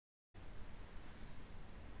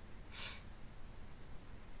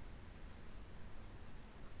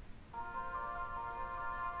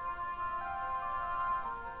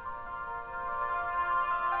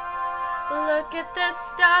at this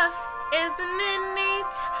stuff, isn't it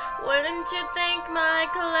neat? Wouldn't you think my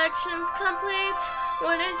collection's complete?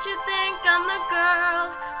 Wouldn't you think I'm the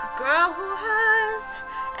girl who has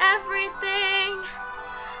everything?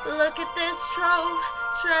 Look at this trove,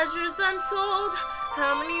 treasures untold.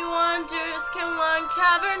 How many wonders can one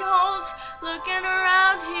cavern hold? Looking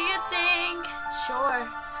around here you think, sure,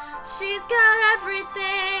 she's got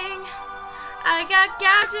everything. I got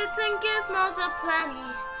gadgets and gizmos aplenty.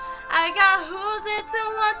 I got who's its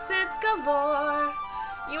and what's its galore.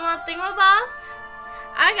 You want thingamabobs?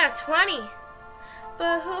 I got 20.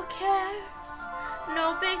 But who cares?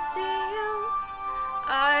 No big deal.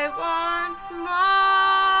 I want more.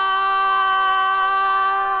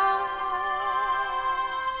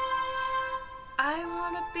 I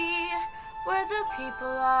wanna be where the people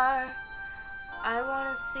are. I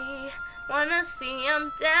wanna see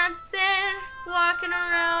them dancing, walking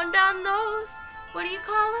around on those, what do you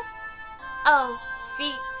call them? Oh,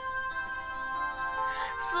 feet.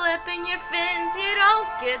 Flipping your fins, you don't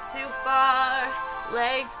get too far.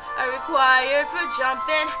 Legs are required for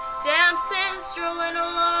jumping, dancing, strolling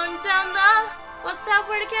along down the, what's that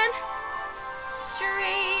word again?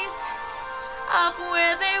 Street. Up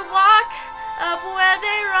where they walk, up where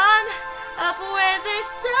they run, up where they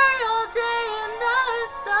stay all day in the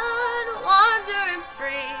sun, wandering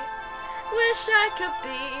free. Wish I could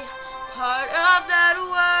be part of that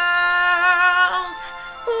world.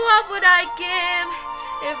 What would I give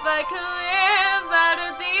if I could live out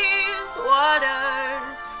of these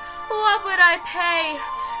waters? What would I pay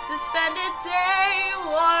to spend a day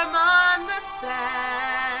warm on the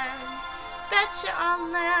sand? Betcha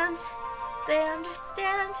on land, they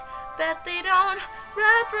understand. Bet they don't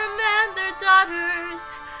reprimand their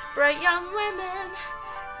daughters. Bright young women,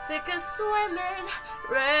 sick of swimming,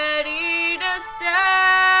 ready to stand.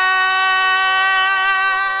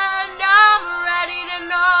 I'm ready to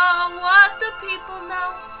know what the people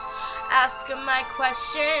know. Ask them my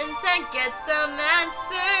questions and get some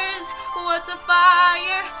answers. What's a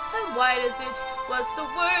fire and why does it? What's the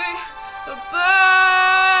word?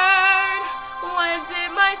 Burn. When's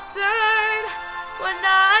it my turn? When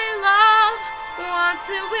I love, want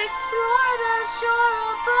to explore the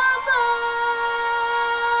shore above,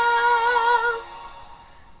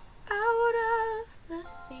 out of the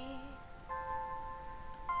sea.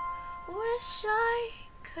 Wish I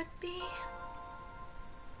could be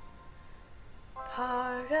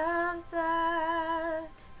part of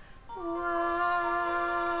that world.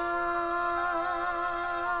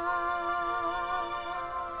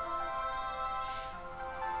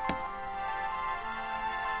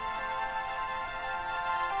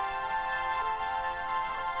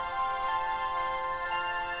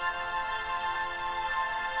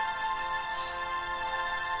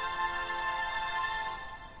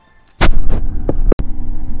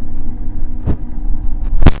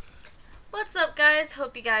 What's up, guys?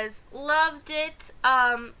 Hope you guys loved it.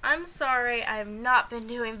 I'm sorry I've not been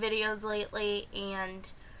doing videos lately,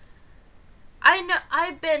 and I know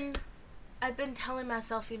I've been telling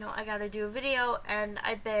myself, I gotta do a video, and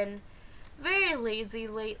I've been very lazy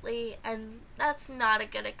lately, and that's not a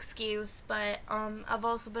good excuse, but I've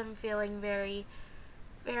also been feeling very,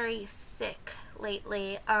 very sick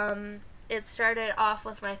lately. It started off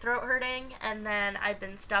with my throat hurting, and then I've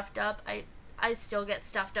been stuffed up. I still get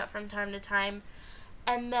stuffed up from time to time.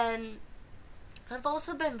 And then I've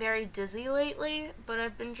also been very dizzy lately, but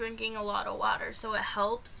I've been drinking a lot of water, so it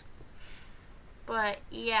helps. But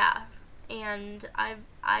yeah, and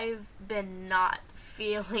I've been not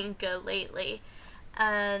feeling good lately.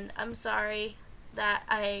 And I'm sorry that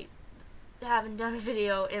I haven't done a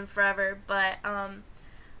video in forever, but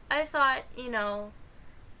I thought,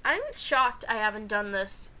 I'm shocked I haven't done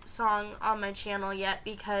this song on my channel yet,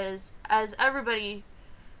 because as everybody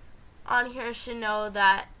on here should know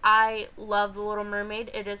that I love The Little Mermaid.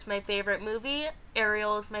 It is my favorite movie.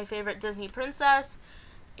 Ariel is my favorite Disney princess,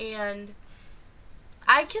 and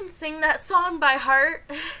I can sing that song by heart,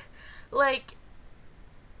 like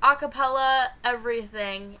a cappella,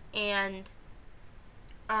 everything, and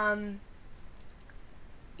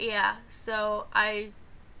yeah, so I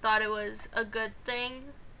thought it was a good thing.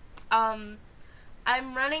 I'm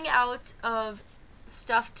running out of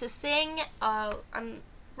stuff to sing. I'm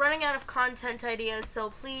running out of content ideas, so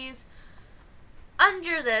please,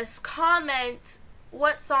 under this, comment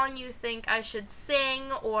what song you think I should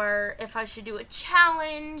sing, or if I should do a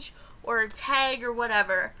challenge, or a tag, or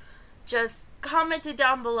whatever. Just comment it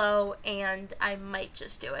down below, and I might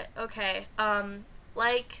just do it, okay?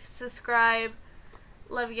 Like, subscribe,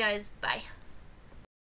 love you guys, bye.